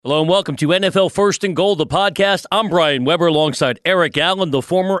Hello and welcome to NFL First and Goal, the podcast. I'm Brian Weber alongside Eric Allen, the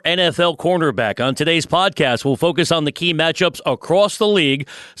former NFL cornerback. On today's podcast, we'll focus on the key matchups across the league,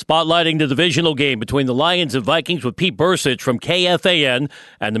 spotlighting the divisional game between the Lions and Vikings with Pete Bercich from KFAN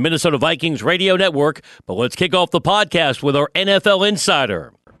and the Minnesota Vikings Radio Network. But let's kick off the podcast with our NFL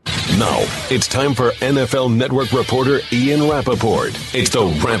Insider. Now, it's time for NFL Network reporter Ian Rappaport. It's the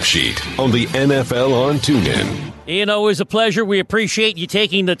Rap Sheet on the NFL on TuneIn. Ian, always a pleasure. We appreciate you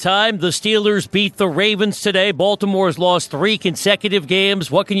taking the time. The Steelers beat the Ravens today. Baltimore has lost 3 consecutive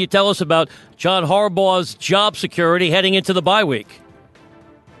games. What can you tell us about John Harbaugh's job security heading into the bye week?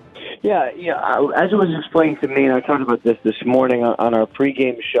 Yeah. As it was explained to me, and I talked about this morning on our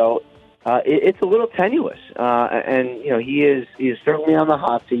pregame show, it's a little tenuous, and he is certainly on the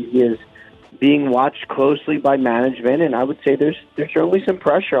hot seat. He is being watched closely by management, and I would say there's certainly some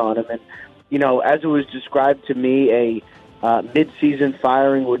pressure on him. And as it was described to me, a mid-season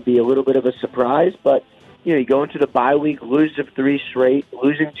firing would be a little bit of a surprise. But you go into the bye week, lose to 3 straight,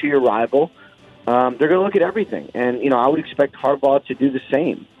 losing to your rival. They're going to look at everything, and I would expect Harbaugh to do the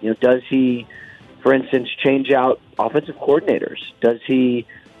same. Does he, for instance, change out offensive coordinators? Does he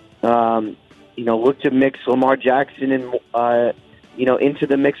look to mix Lamar Jackson and into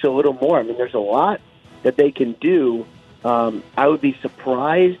the mix a little more? I mean, there's a lot that they can do. I would be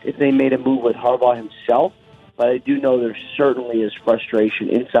surprised if they made a move with Harbaugh himself, but I do know there certainly is frustration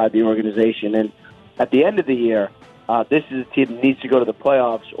inside the organization. And at the end of the year, this is a team that needs to go to the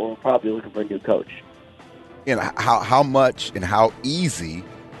playoffs, or we're probably looking for a new coach. How much and how easy,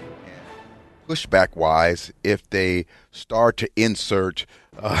 pushback-wise, if they start to insert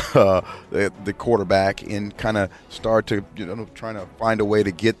the quarterback and kind of start to trying to find a way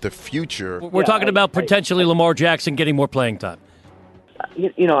to get the future. We're talking about potentially Lamar Jackson getting more playing time.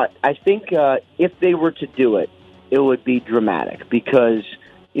 I think if they were to do it, it would be dramatic because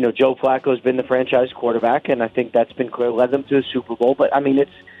Joe Flacco's been the franchise quarterback, and I think that's been clear, led them to a Super Bowl. But I mean,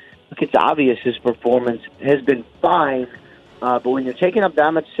 it's obvious his performance has been fine. But when you're taking up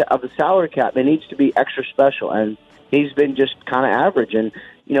that much of the salary cap, it needs to be extra special. And he's been just kind of average. And,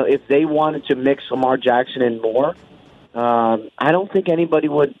 if they wanted to mix Lamar Jackson in more, I don't think anybody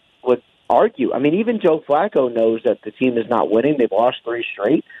would argue. I mean, even Joe Flacco knows that the team is not winning. They've lost 3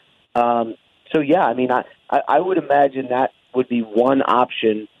 straight. I would imagine that would be one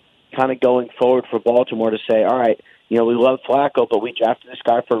option kind of going forward for Baltimore to say, all right, we love Flacco, but we drafted this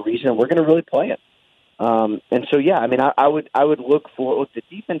guy for a reason, and we're going to really play him. I would look for. Look, the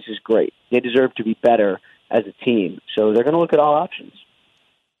defense is great. They deserve to be better as a team, so they're going to look at all options.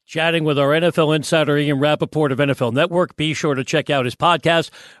 Chatting with our NFL insider Ian Rappaport of NFL Network. Be sure to check out his podcast,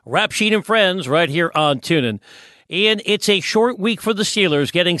 Rap Sheet and Friends, right here on TuneIn. Ian, it's a short week for the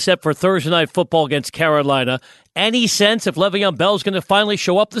Steelers, getting set for Thursday Night Football against Carolina. Any sense if Le'Veon Bell's going to finally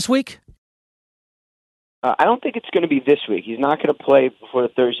show up this week? I don't think it's going to be this week. He's not going to play before the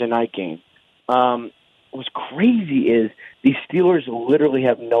Thursday night game. What's crazy is the Steelers literally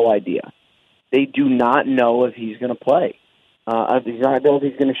have no idea. They do not know if he's going to play. If he's not know if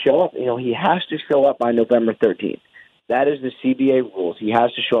he's going to show up. He has to show up by November 13th. That is the CBA rules. He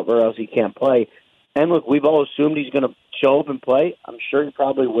has to show up or else he can't play. And look, we've all assumed he's going to show up and play. I'm sure he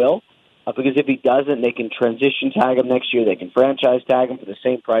probably will. Because if he doesn't, they can transition tag him next year. They can franchise tag him for the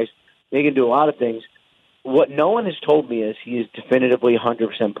same price. They can do a lot of things. What no one has told me is he is definitively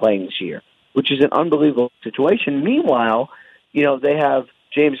 100% playing this year, which is an unbelievable situation. Meanwhile, they have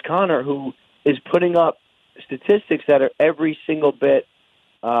James Conner, who is putting up statistics that are every single bit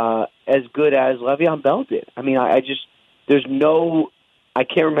as good as Le'Veon Bell did. I mean, I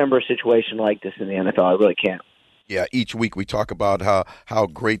can't remember a situation like this in the NFL. I really can't. Yeah, each week we talk about how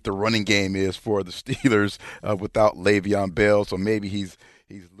great the running game is for the Steelers without Le'Veon Bell. So maybe he's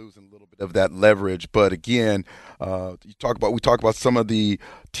losing a little bit of that leverage. But again, we talk about some of the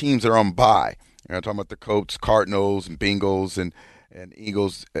teams that are on bye. I'm talking about the Colts, Cardinals, and Bengals, and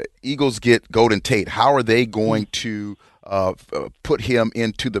Eagles. Eagles get Golden Tate. How are they going to put him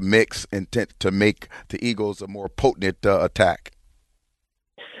into the mix and to make the Eagles a more potent attack?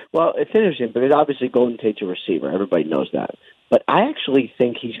 Well, it's interesting because obviously Golden Tate's a receiver. Everybody knows that. But I actually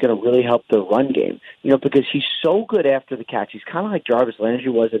think he's going to really help the run game, because he's so good after the catch. He's kind of like Jarvis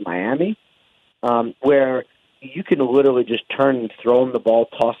Landry was in Miami, where you can literally just turn and throw him the ball,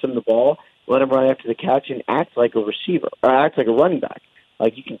 toss him the ball, let him run after the catch, and act like a receiver, or act like a running back.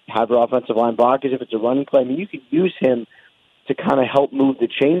 Like you can have your offensive line blockers if it's a running play. I mean, you can use him to kind of help move the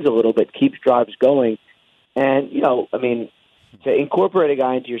chains a little bit, keeps drives going. And, to incorporate a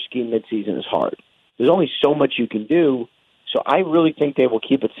guy into your scheme midseason is hard. There's only so much you can do. So I really think they will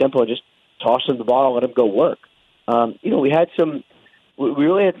keep it simple and just toss him the ball and let him go work. We had some we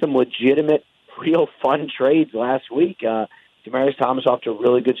really had some legitimate, real fun trades last week. Demaryius Thomas off to a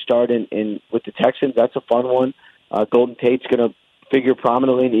really good start in with the Texans. That's a fun one. Golden Tate's going to figure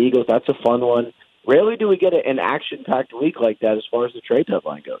prominently in the Eagles. That's a fun one. Rarely do we get an action-packed week like that as far as the trade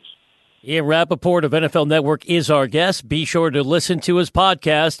deadline goes. Ian Rappaport of NFL Network is our guest. Be sure to listen to his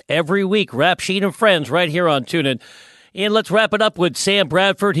podcast every week, Rap Sheet and Friends, right here on TuneIn. And let's wrap it up with Sam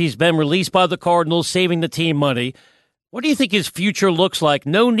Bradford. He's been released by the Cardinals, saving the team money. What do you think his future looks like?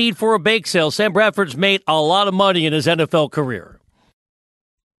 No need for a bake sale. Sam Bradford's made a lot of money in his NFL career.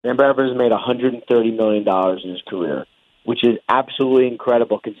 Sam Bradford has made $130 million in his career, which is absolutely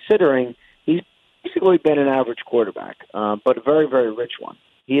incredible considering he's basically been an average quarterback, but a very, very rich one.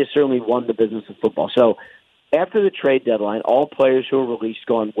 He has certainly won the business of football. So after the trade deadline, all players who are released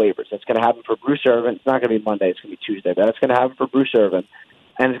go on waivers. That's going to happen for Bruce Irvin. It's not going to be Monday. It's going to be Tuesday. But it's going to happen for Bruce Irvin,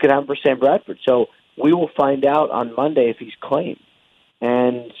 and it's going to happen for Sam Bradford. So we will find out on Monday if he's claimed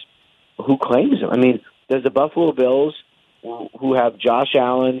and who claims him. I mean, there's the Buffalo Bills who have Josh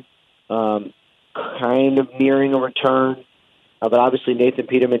Allen kind of nearing a return, but obviously Nathan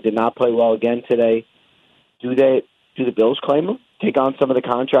Peterman did not play well again today. Do the Bills claim him, take on some of the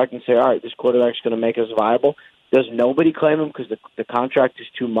contract, and say, all right, this quarterback's going to make us viable? Does nobody claim him because the contract is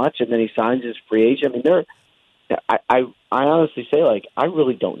too much, and then he signs as free agent? I mean, I honestly say, I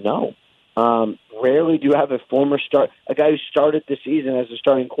really don't know. Rarely do you have a guy who started the season as a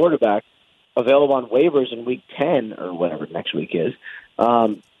starting quarterback available on waivers in week 10 or whatever next week is.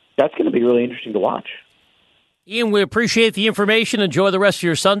 That's going to be really interesting to watch. Ian, we appreciate the information. Enjoy the rest of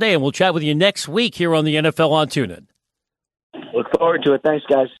your Sunday, and we'll chat with you next week here on the NFL on TuneIn. Look forward to it. Thanks,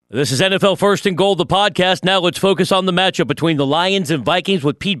 guys. This is NFL First and Goal, the podcast. Now let's focus on the matchup between the Lions and Vikings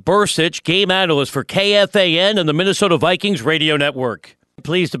with Pete Bercich, game analyst for KFAN and the Minnesota Vikings Radio Network.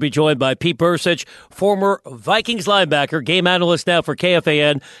 Pleased to be joined by Pete Bercich, former Vikings linebacker, game analyst now for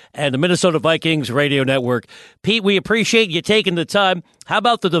KFAN and the Minnesota Vikings Radio Network. Pete, we appreciate you taking the time. How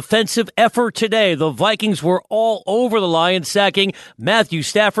about the defensive effort today? The Vikings were all over the Lions, sacking Matthew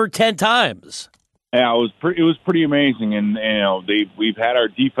Stafford 10 times. Yeah, it was pretty amazing, and we've had our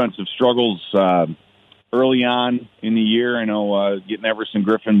defensive struggles early on in the year. I know getting Everson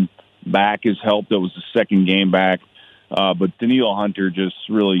Griffin back has helped. It was the second game back. But Danielle Hunter just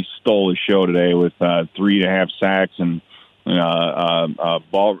really stole his show today with 3.5 sacks and a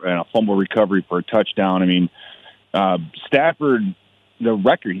ball and a fumble recovery for a touchdown. I mean, Stafford, the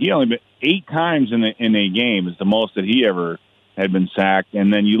record, he only been 8 times in a game is the most that he ever had been sacked.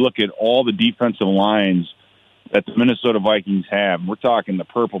 And then you look at all the defensive lines that the Minnesota Vikings have. We're talking the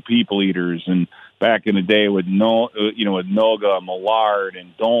Purple People Eaters, and back in the day with with Noga, Millard,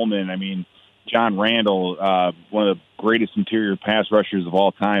 and Dolman. I mean, John Randall, one of the greatest interior pass rushers of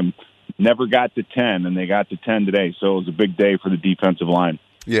all time, never got to 10, and they got to 10 today. So it was a big day for the defensive line.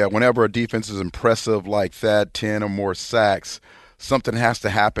 Yeah, whenever a defense is impressive like that, 10 or more sacks, something has to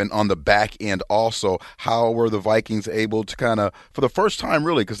happen on the back end also. How were the Vikings able to kind of, for the first time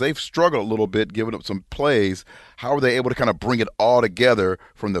really, because they've struggled a little bit, giving up some plays, how were they able to kind of bring it all together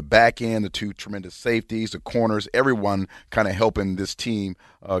from the back end, the 2 tremendous safeties, the corners, everyone kind of helping this team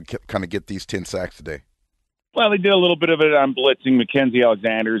kind of get these 10 sacks today? Well, they did a little bit of it on blitzing. Mackenzie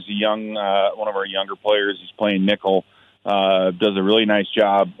Alexander is a young, one of our younger players. He's playing nickel, does a really nice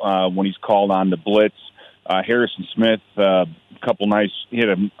job when he's called on to blitz. Harrison Smith, hit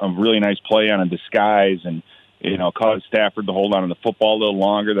a really nice play on a disguise, and caused Stafford to hold on to the football a little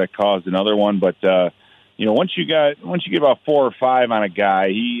longer. That caused another one, but once you get about 4 or 5 on a guy,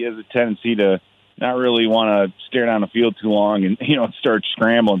 he has a tendency to not really want to stare down the field too long and start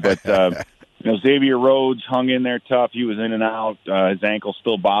scrambling. But Xavier Rhodes hung in there tough. He was in and out. His ankle's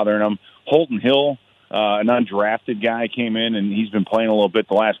still bothering him. Holton Hill, an undrafted guy, came in, and he's been playing a little bit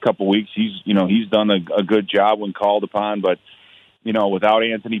the last couple of weeks. He's done a good job when called upon, but without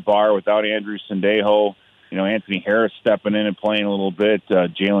Anthony Barr, without Andrew Sendejo, Anthony Harris stepping in and playing a little bit,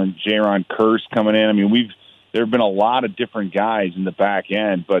 Jaron Kearse coming in. I mean, there have been a lot of different guys in the back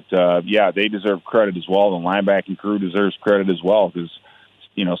end, but they deserve credit as well. The linebacking crew deserves credit as well because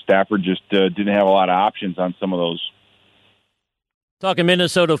Stafford just didn't have a lot of options on some of those. Talking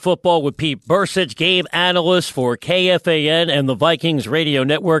Minnesota football with Pete Bercich, game analyst for KFAN and the Vikings Radio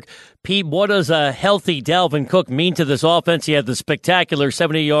Network. Pete, what does a healthy Dalvin Cook mean to this offense? He had the spectacular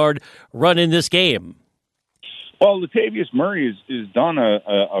 70-yard run in this game. Well, Latavius Murray has done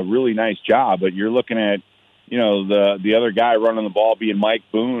a really nice job, but you're looking at the other guy running the ball being Mike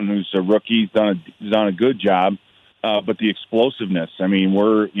Boone, who's a rookie. He's done a good job. But the explosiveness, I mean,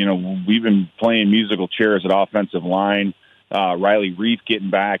 we've been playing musical chairs at offensive line. Riley Reif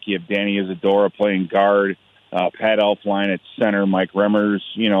getting back. You have Danny Isadora playing guard. Pat Elflein at center, Mike Remmers,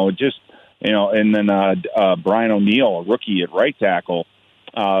 and then Brian O'Neill, a rookie at right tackle.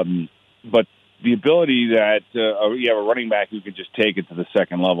 But the ability that you have a running back who can just take it to the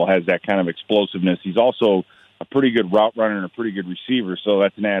second level, has that kind of explosiveness. He's also a pretty good route runner and a pretty good receiver, so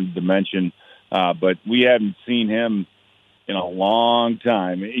that's an added dimension. But we haven't seen him in a long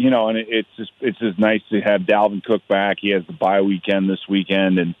time, and it's just nice to have Dalvin Cook back. He has the bye weekend this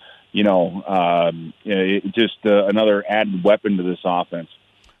weekend, and just another added weapon to this offense.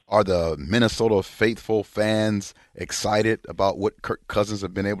 Are the Minnesota faithful fans excited about what Kirk Cousins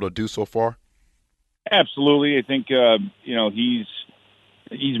have been able to do so far? Absolutely. I think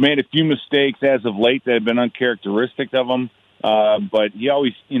he's made a few mistakes as of late that have been uncharacteristic of him. But he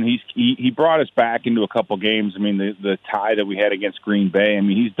always, he brought us back into a couple games. I mean, the tie that we had against Green Bay. I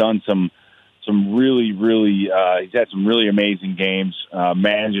mean, he's done some really, really. He's had some really amazing games.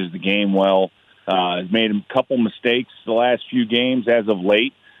 Manages the game well. Has made a couple mistakes the last few games as of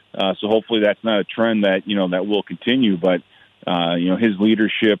late. So hopefully that's not a trend that that will continue. But his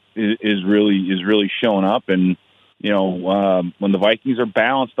leadership is really showing up. And when the Vikings are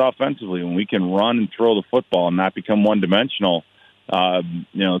balanced offensively, when we can run and throw the football and not become one-dimensional,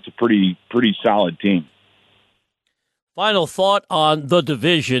 it's a pretty solid team. Final thought on the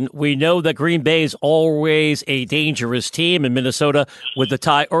division. We know that Green Bay is always a dangerous team in Minnesota with the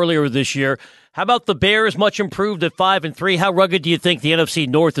tie earlier this year. How about the Bears, much improved at 5-3? How rugged do you think the NFC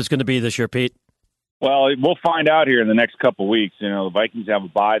North is going to be this year, Pete? Well, we'll find out here in the next couple of weeks. The Vikings have a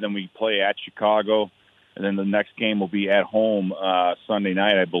bye, then we play at Chicago. And then the next game will be at home Sunday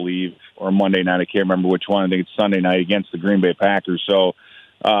night, I believe, or Monday night. I can't remember which one. I think it's Sunday night against the Green Bay Packers. So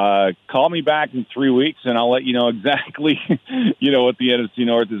call me back in 3 weeks, and I'll let you know exactly, what the NFC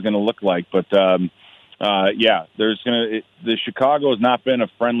North is going to look like. But, the Chicago has not been a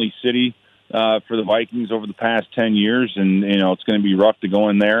friendly city for the Vikings over the past 10 years, and, it's going to be rough to go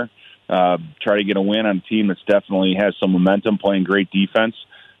in there, try to get a win on a team that's definitely has some momentum, playing great defense.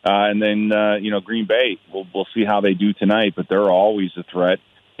 And then, Green Bay, we'll see how they do tonight, but they're always a threat,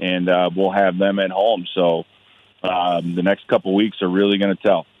 and we'll have them at home. So the next couple weeks are really going to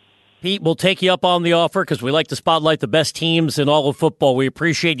tell. Pete, we'll take you up on the offer because we like to spotlight the best teams in all of football. We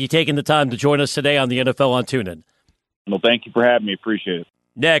appreciate you taking the time to join us today on the NFL on TuneIn. Well, thank you for having me. Appreciate it.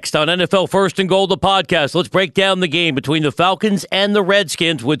 Next on NFL First and Goal, the podcast, let's break down the game between the Falcons and the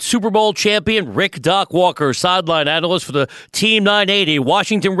Redskins with Super Bowl champion Rick Doc Walker, sideline analyst for the Team 980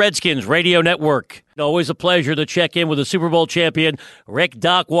 Washington Redskins Radio Network. Always a pleasure to check in with the Super Bowl champion Rick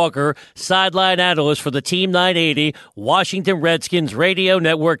Doc Walker, sideline analyst for the Team 980 Washington Redskins Radio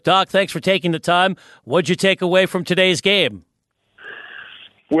Network. Doc, thanks for taking the time. What'd you take away from today's game?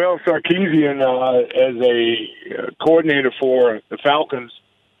 Well, Sarkisian, as a coordinator for the Falcons,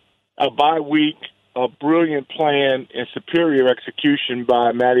 a bye week, a brilliant plan, and superior execution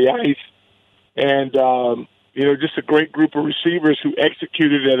by Matty Ice, and just a great group of receivers who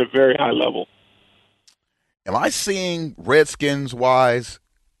executed at a very high level. Am I seeing Redskins-wise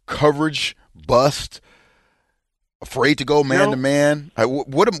coverage bust? Afraid to go man-to-man?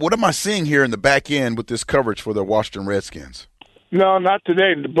 What am I seeing here in the back end with this coverage for the Washington Redskins? No, not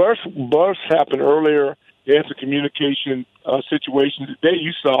today. The burst happened earlier. There's a communication situation. Today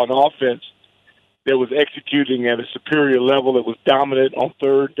you saw an offense that was executing at a superior level, that was dominant on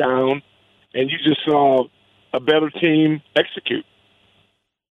third down, and you just saw a better team execute.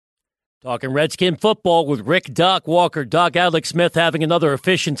 Talking Redskin football with Rick Doc Walker. Doc, Alex Smith having another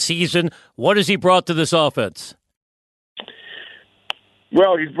efficient season. What has he brought to this offense?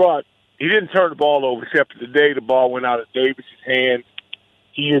 Well, he didn't turn the ball over, except for today the ball went out of Davis's hand.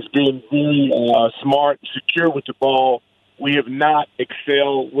 He has been very smart, secure with the ball. We have not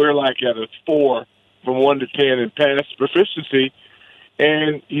excelled. We're like at a 4 from 1 to 10 in pass proficiency.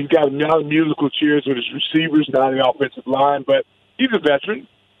 And he's got a lot of musical chairs with his receivers, not the offensive line. But he's a veteran,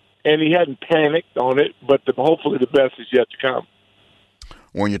 and he hadn't panicked on it. But hopefully the best is yet to come.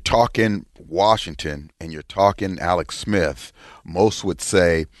 When you're talking Washington and you're talking Alex Smith, most would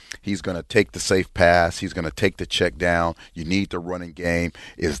say he's going to take the safe pass, he's going to take the check down, you need the running game.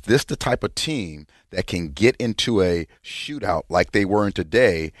 Is this the type of team that can get into a shootout like they were in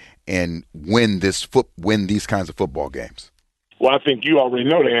today and win these kinds of football games? Well, I think you already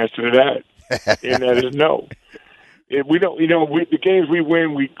know the answer to that, and that is no. If we don't, the games we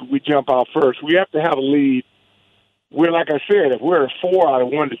win, we jump out first. We have to have a lead. We're, like I said, if we're a 4 out of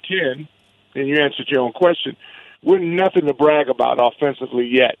 1 to 10, then you answered your own question, we're nothing to brag about offensively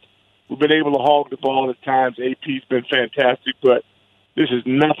yet. We've been able to hog the ball at times. AP's been fantastic, but this is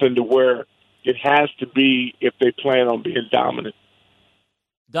nothing to where it has to be if they plan on being dominant.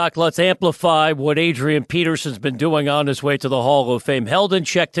 Doc, let's amplify what Adrian Peterson's been doing on his way to the Hall of Fame. Held in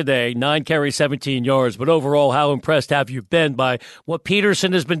check today, 9 carries, 17 yards. But overall, how impressed have you been by what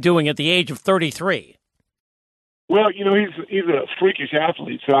Peterson has been doing at the age of 33? Well, he's a freakish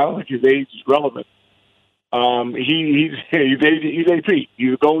athlete, so I don't think his age is relevant. He's AP.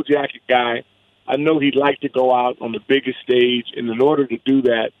 He's a gold jacket guy. I know he'd like to go out on the biggest stage, and in order to do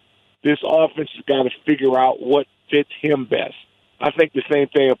that, this offense has got to figure out what fits him best. I think the same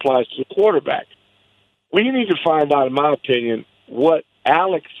thing applies to the quarterback. We need to find out, in my opinion, what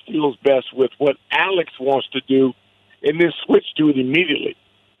Alex feels best with, what Alex wants to do, and then switch to it immediately.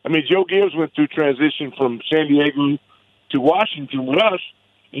 I mean, Joe Gibbs went through transition from San Diego to Washington with us,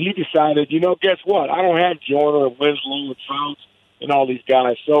 and he decided, guess what? I don't have Joyner and Winslow and Fouts and all these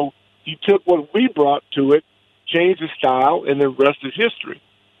guys. So he took what we brought to it, changed his style, and the rest is history.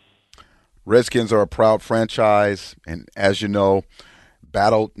 Redskins are a proud franchise, and as you know,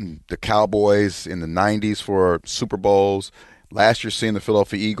 battled the Cowboys in the 90s for Super Bowls. Last year, seeing the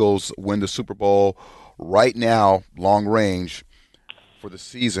Philadelphia Eagles win the Super Bowl. Right now, long range for the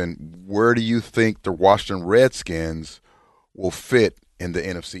season, where do you think the Washington Redskins will fit in the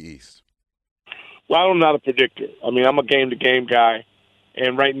NFC East? Well, I'm not a predictor. I mean, I'm a game-to-game guy,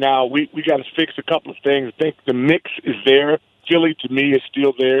 and right now we got to fix a couple of things. I think the mix is there. Philly, to me, is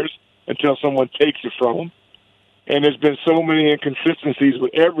still theirs until someone takes it from them. And there's been so many inconsistencies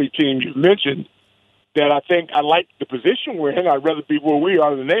with every team you've mentioned that I think I like the position we're in. I'd rather be where we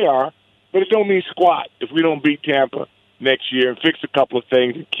are than they are, but it don't mean squat if we don't beat Tampa next year and fix a couple of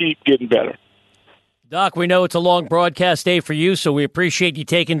things and keep getting better. Doc, we know it's a long broadcast day for you, so we appreciate you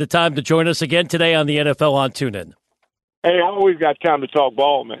taking the time to join us again today on the NFL on TuneIn. Hey, I always got time to talk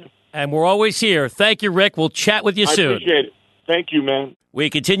ball, man. And we're always here. Thank you, Rick. We'll chat with you soon. I appreciate it. Thank you, man. We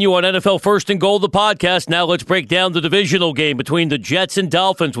continue on NFL First and Goal, the podcast. Now let's break down the divisional game between the Jets and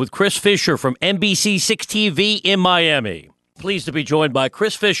Dolphins with Chris Fisher from NBC6 TV in Miami. Pleased to be joined by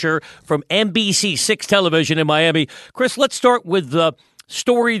Chris Fisher from NBC6 Television in Miami. Chris, let's start with the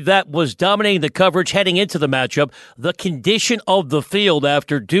story that was dominating the coverage heading into the matchup, the condition of the field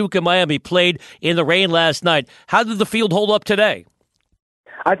after Duke and Miami played in the rain last night. How did the field hold up today?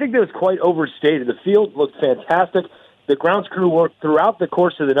 I think that was quite overstated. The field looked fantastic. The grounds crew worked throughout the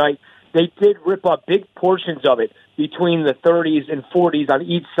course of the night. They did rip up big portions of it between the 30s and 40s on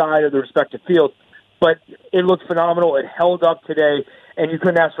each side of the respective fields, but it looked phenomenal. It held up today, and you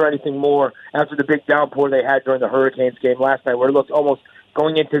couldn't ask for anything more after the big downpour they had during the Hurricanes game last night, where it looked almost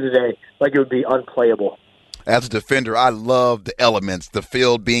going into today like it would be unplayable. As a defender, I love the elements, the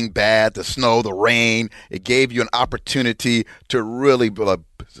field being bad, the snow, the rain. It gave you an opportunity to really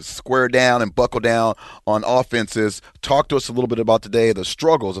square down and buckle down on offenses. Talk to us a little bit about today, the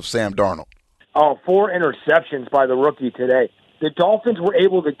struggles of Sam Darnold. 4 interceptions by the rookie today. The Dolphins were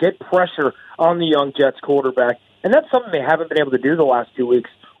able to get pressure on the young Jets quarterback, and that's something they haven't been able to do the last 2 weeks.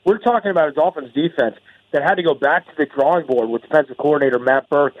 We're talking about a Dolphins defense that had to go back to the drawing board with defensive coordinator Matt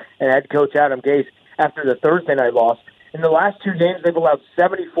Burke and head coach Adam Gase after the Thursday night loss. In the last 2 games, they've allowed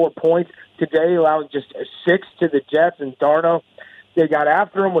 74 points. Today, allowing just 6 to the Jets and Darno. They got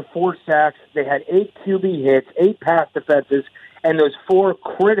after him with 4 sacks. They had 8 QB hits, 8 pass defenses, and those 4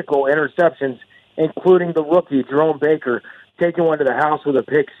 critical interceptions, including the rookie, Jerome Baker, taking one to the house with a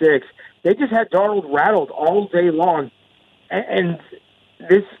pick 6. They just had Darnold rattled all day long, and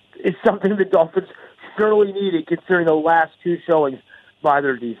this is something the Dolphins surely needed considering the last 2 showings by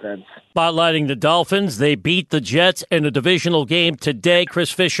their defense. Spotlighting the Dolphins, they beat the Jets in a divisional game today. Chris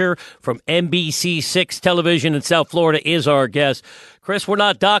Fisher from NBC6 Television in South Florida is our guest. Chris, we're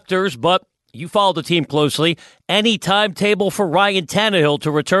not doctors, but you follow the team closely. Any timetable for Ryan Tannehill to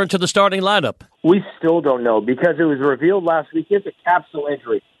return to the starting lineup? We still don't know because it was revealed last week it's a capsule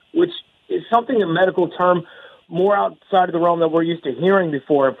injury, which is something, a medical term, more outside of the realm that we're used to hearing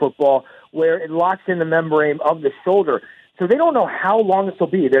before in football, where it locks in the membrane of the shoulder. So they don't know how long this will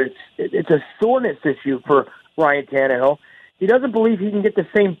be. It's a soreness issue for Ryan Tannehill. He doesn't believe he can get the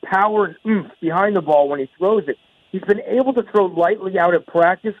same power and oomph behind the ball when he throws it. He's been able to throw lightly out at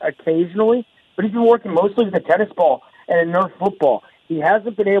practice occasionally, but he's been working mostly with a tennis ball and a Nerf football. He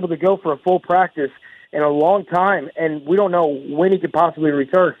hasn't been able to go for a full practice in a long time, and we don't know when he could possibly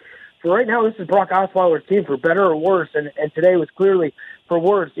return. So right now, this is Brock Osweiler's team for better or worse, and today was clearly for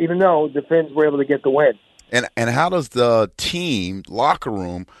worse, even though the Finns were able to get the win. And how does the team, locker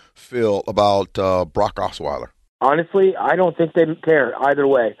room, feel about Brock Osweiler? Honestly, I don't think they care either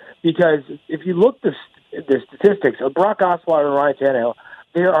way. Because if you look at the statistics of Brock Osweiler and Ryan Tannehill,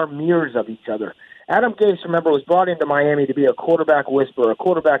 they are mirrors of each other. Adam Gase, remember, was brought into Miami to be a quarterback whisperer, a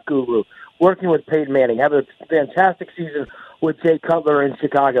quarterback guru, working with Peyton Manning, having a fantastic season with Jay Cutler in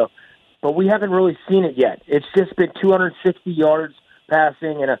Chicago. But we haven't really seen it yet. It's just been 260 yards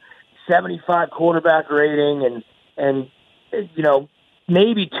passing and a 75 quarterback rating and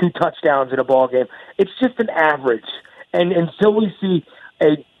maybe 2 touchdowns in a ball game. It's just an average. And until we see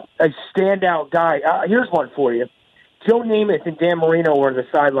a standout guy, here's one for you. Joe Namath and Dan Marino were on the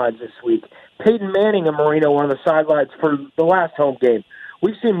sidelines this week. Peyton Manning and Marino were on the sidelines for the last home game.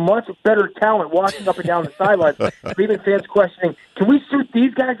 We've seen much better talent walking up and down the sidelines, leaving fans questioning, can we suit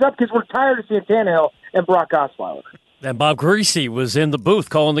these guys up? Because we're tired of seeing Tannehill and Brock Osweiler. And Bob Greasy was in the booth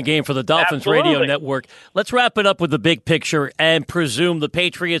calling the game for the Dolphins Radio Network. Let's wrap it up with the big picture and presume the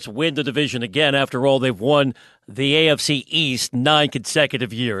Patriots win the division again. After all, they've won the AFC East 9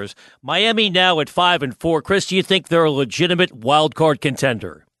 consecutive years. Miami now at 5-4. Chris, do you think they're a legitimate wild card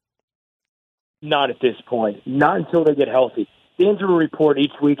contender? Not at this point. Not until they get healthy. The injury report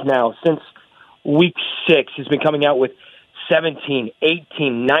each week now, since week 6, has been coming out with 17,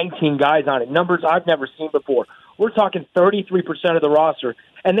 18, 19 guys on it. Numbers I've never seen before. We're talking 33% of the roster,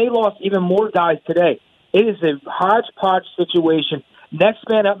 and they lost even more guys today. It is a hodgepodge situation, next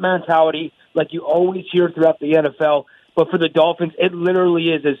man up mentality, like you always hear throughout the NFL. But for the Dolphins, it literally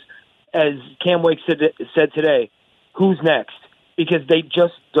is, as Cam Wake said today, who's next? Because they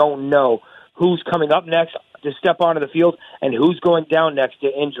just don't know who's coming up next to step onto the field and who's going down next to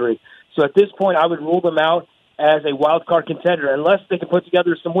injury. So at this point, I would rule them out as a wild card contender unless they can put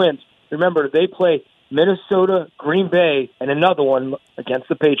together some wins. Remember, they play Minnesota, Green Bay, and another one against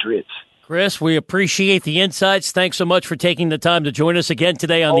the Patriots. Chris, we appreciate the insights. Thanks so much for taking the time to join us again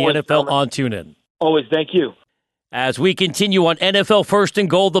today on the NFL on TuneIn. Always, thank you. As we continue on NFL First and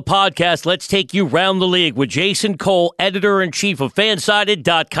Goal, the podcast, let's take you round the league with Jason Cole, editor-in-chief of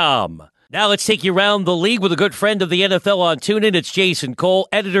Fansided.com. Now let's take you around the league with a good friend of the NFL on TuneIn. It's Jason Cole,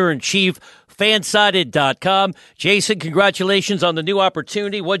 editor-in-chief, Fansided.com. Jason, congratulations on the new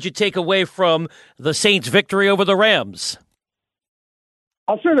opportunity. What'd you take away from the Saints' victory over the Rams?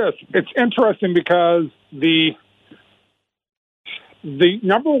 I'll say this. It's interesting because the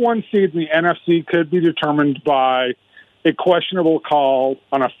number one seed in the NFC could be determined by a questionable call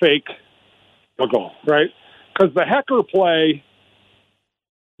on a fake goal, right? Because the Hecker play,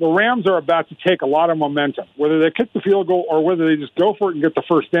 the Rams are about to take a lot of momentum, whether they kick the field goal or whether they just go for it and get the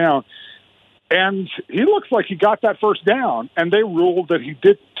first down. And he looks like he got that first down, and they ruled that he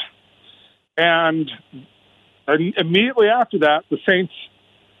didn't. And immediately after that, the Saints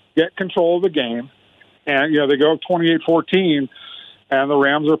get control of the game, and they go 28-14, and the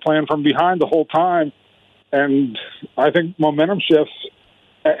Rams are playing from behind the whole time. And I think momentum shifts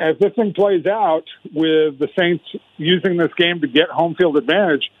as this thing plays out with the Saints using this game to get home field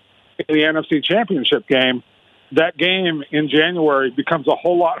advantage in the NFC Championship game. That game in January becomes a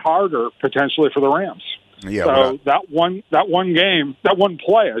whole lot harder potentially for the Rams. Yeah, so that one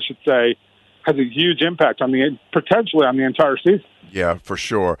play, I should say, has a huge impact on potentially on the entire season. Yeah, for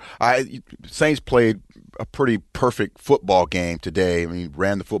sure. Saints played a pretty perfect football game today. I mean,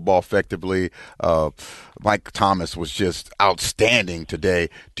 ran the football effectively. Mike Thomas was just outstanding today.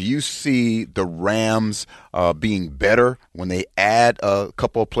 Do you see the Rams being better when they add a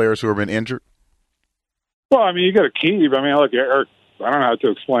couple of players who have been injured? Well, I mean, you got Akeem. I mean, look, Eric, I don't know how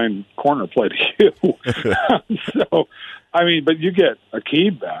to explain corner play to you. So, I mean, but you get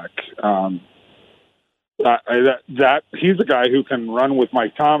Akeem back. That he's a guy who can run with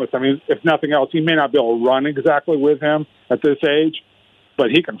Mike Thomas. I mean, if nothing else, he may not be able to run exactly with him at this age,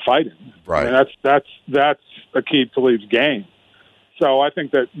 but he can fight him. Right. I mean, that's Aqib Talib's game. So I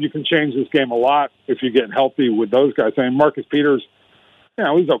think that you can change this game a lot if you get healthy with those guys. I mean, Marcus Peters,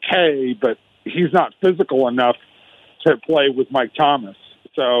 he's okay, but he's not physical enough to play with Mike Thomas.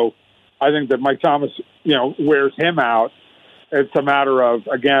 So I think that Mike Thomas, wears him out. It's a matter of,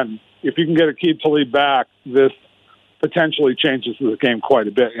 again, if you can get Aqib Talib back, this potentially changes the game quite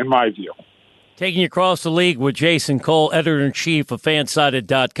a bit, in my view. Taking you across the league with Jason Cole, editor-in-chief of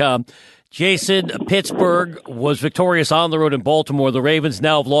Fansided.com. Jason, Pittsburgh was victorious on the road in Baltimore. The Ravens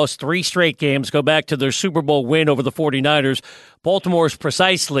now have lost 3 straight games, go back to their Super Bowl win over the 49ers. Baltimore is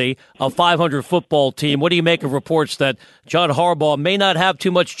precisely a 500 football team. What do you make of reports that John Harbaugh may not have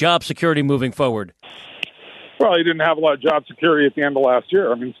too much job security moving forward? Well, he didn't have a lot of job security at the end of last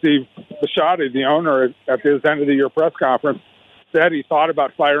year. I mean, Steve Bisciotti, the owner, at his end-of-the-year press conference, said he thought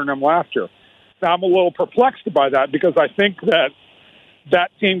about firing him last year. Now, I'm a little perplexed by that because I think that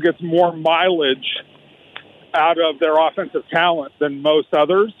team gets more mileage out of their offensive talent than most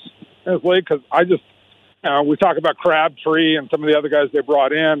others in this league. Because we talk about Crabtree and some of the other guys they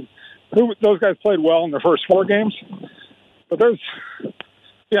brought in. Those guys played well in their first 4 games, but there's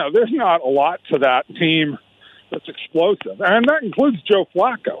not a lot to that team that's explosive, and that includes Joe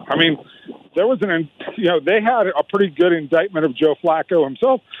Flacco. I mean, they had a pretty good indictment of Joe Flacco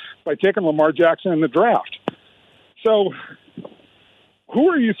himself by taking Lamar Jackson in the draft. So, who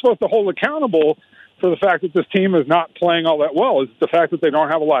are you supposed to hold accountable for the fact that this team is not playing all that well? Is it the fact that they don't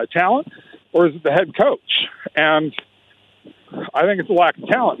have a lot of talent, or is it the head coach? And I think it's a lack of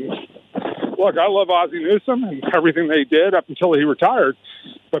talent. Look, I love Ozzie Newsome and everything they did up until he retired,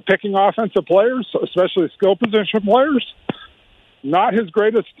 but picking offensive players, especially skill position players, not his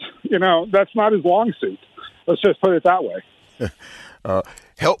greatest, that's not his long suit. Let's just put it that way.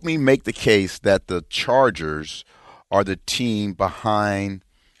 Help me make the case that the Chargers are the team behind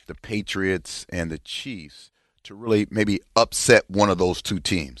the Patriots and the Chiefs to really maybe upset one of those two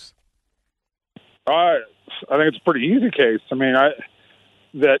teams. I think it's a pretty easy case. I mean,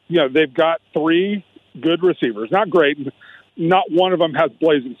 they've got three good receivers. Not great. Not one of them has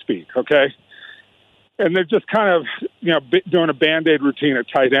blazing speed, okay? And they're just kind of, doing a Band-Aid routine at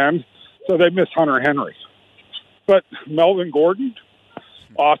tight end, so they miss Hunter Henry. But Melvin Gordon,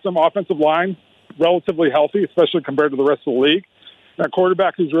 awesome offensive line, relatively healthy, especially compared to the rest of the league. That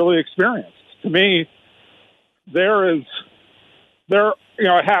quarterback is really experienced. To me, they're a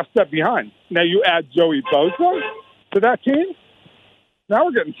half step behind. Now you add Joey Bosa to that team, now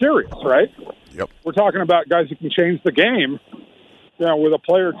we're getting serious, right? Yep. We're talking about guys who can change the game, with a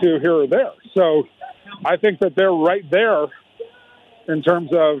player or two here or there. So I think that they're right there in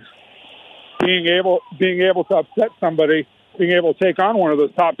terms of being able to upset somebody, being able to take on one of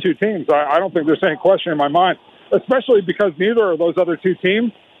those top two teams. I don't think there's any question in my mind, especially because neither of those other two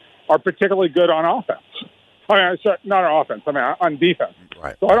teams are particularly good on offense. Not on offense, on defense.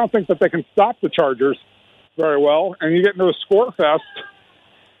 Right. So I don't think that they can stop the Chargers very well. And you get into a score fest,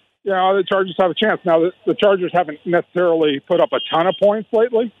 the Chargers have a chance. Now, the Chargers haven't necessarily put up a ton of points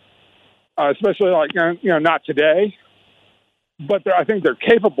lately, especially not today. But I think they're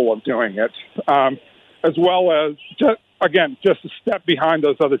capable of doing it, as well as, just a step behind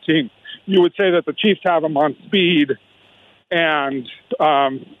those other teams. You would say that the Chiefs have them on speed and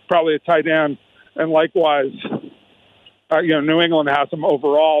probably a tight end. And likewise, New England has them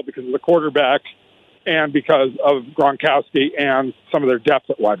overall because of the quarterback and because of Gronkowski and some of their depth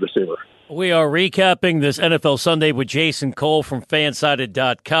at wide receiver. We are recapping this NFL Sunday with Jason Cole from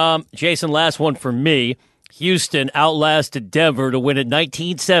Fansided.com. Jason, last one for me. Houston outlasted Denver to win at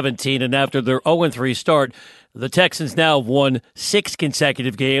 19-17, and after their 0-3 start, the Texans now have won 6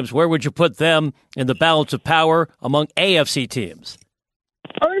 consecutive games. Where would you put them in the balance of power among AFC teams?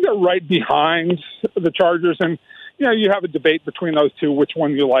 I think they're right behind the Chargers, and you have a debate between those two, which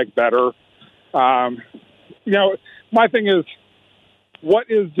one you like better. My thing is, what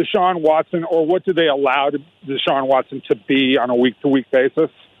is Deshaun Watson, or what do they allow Deshaun Watson to be on a week-to-week basis?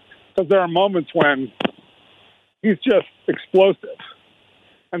 Because there are moments when he's just explosive,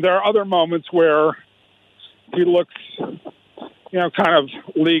 and there are other moments where he looks, kind of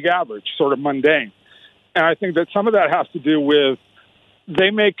league average, sort of mundane. And I think that some of that has to do with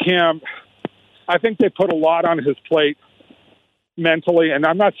I think they put a lot on his plate mentally, and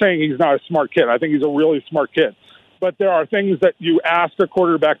I'm not saying he's not a smart kid. I think he's a really smart kid. But there are things that you ask a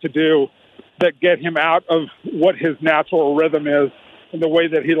quarterback to do that get him out of what his natural rhythm is and the way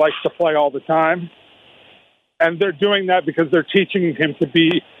that he likes to play all the time. And they're doing that because they're teaching him to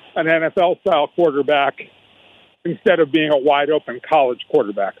be an NFL-style quarterback instead of being a wide-open college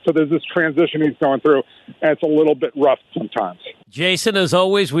quarterback. So there's this transition he's going through, and it's a little bit rough sometimes. Jason, as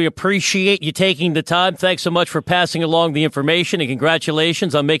always, we appreciate you taking the time. Thanks so much for passing along the information, and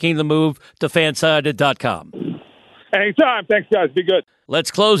congratulations on making the move to Fansided.com. Anytime. Thanks, guys. Be good.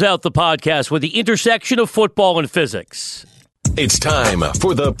 Let's close out the podcast with the intersection of football and physics. It's time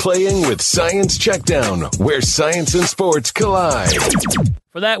for the Playing with Science Checkdown, where science and sports collide.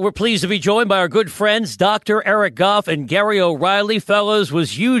 For that, we're pleased to be joined by our good friends, Dr. Eric Goff and Gary O'Reilly. Fellas,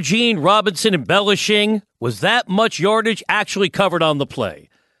 was Eugene Robinson embellishing? Was that much yardage actually covered on the play?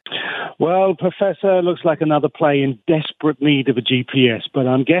 Well, Professor, looks like another play in desperate need of a GPS, but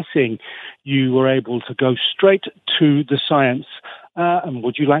I'm guessing you were able to go straight to the science. And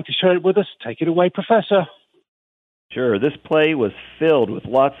would you like to share it with us? Take it away, Professor. Sure. This play was filled with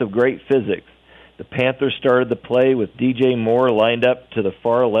lots of great physics. The Panthers started the play with DJ Moore lined up to the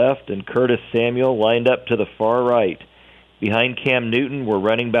far left and Curtis Samuel lined up to the far right. Behind Cam Newton were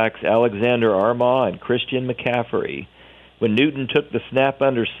running backs Alexander Armah and Christian McCaffrey. When Newton took the snap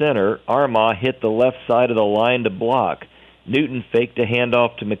under center, Armah hit the left side of the line to block. Newton faked a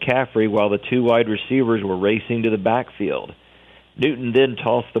handoff to McCaffrey while the two wide receivers were racing to the backfield. Newton then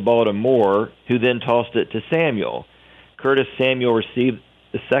tossed the ball to Moore, who then tossed it to Samuel. Curtis Samuel received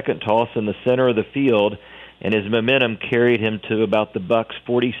the second toss in the center of the field. and his momentum carried him to about the Bucs'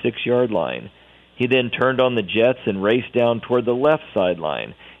 46-yard line. He then turned on the jets and raced down toward the left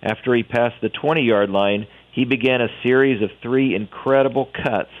sideline. After he passed the 20-yard line, he began a series of 3 incredible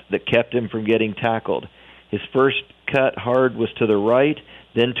cuts that kept him from getting tackled. His first cut hard was to the right,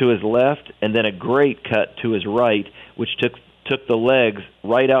 then to his left, and then a great cut to his right, which took the legs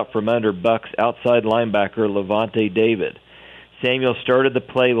right out from under Bucs outside linebacker Levante David. Samuel started the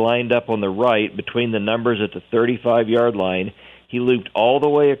play lined up on the right between the numbers at the 35-yard line. He looped all the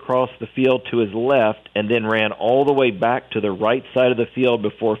way across the field to his left and then ran all the way back to the right side of the field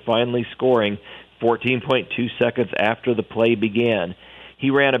before finally scoring 14.2 seconds after the play began. He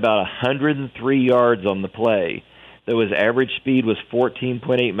ran about 103 yards on the play. Though his average speed was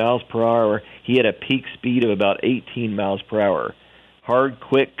 14.8 miles per hour, he had a peak speed of about 18 miles per hour. Hard,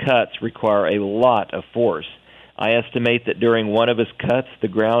 quick cuts require a lot of force. I estimate that during one of his cuts, the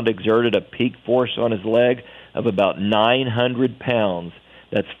ground exerted a peak force on his leg of about 900 pounds.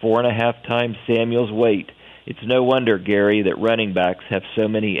 That's 4.5 times Samuel's weight. It's no wonder, Gary, that running backs have so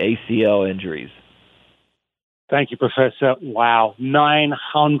many ACL injuries. Thank you, Professor. Wow,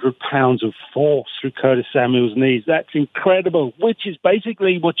 900 pounds of force through Curtis Samuel's knees. That's incredible, which is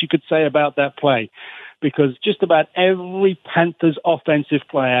basically what you could say about that play, because just about every Panthers offensive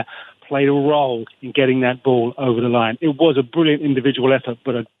player played a role in getting that ball over the line. It was a brilliant individual effort,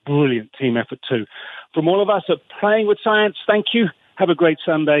 but a brilliant team effort too. From all of us at Playing with Science, thank you. Have a great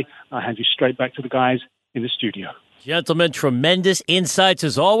Sunday. I'll hand you straight back to the guys in the studio. Gentlemen, tremendous insights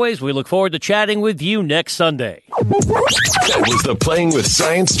as always. We look forward to chatting with you next Sunday. That was the Playing with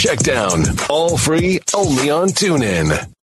Science Checkdown. All free, only on TuneIn.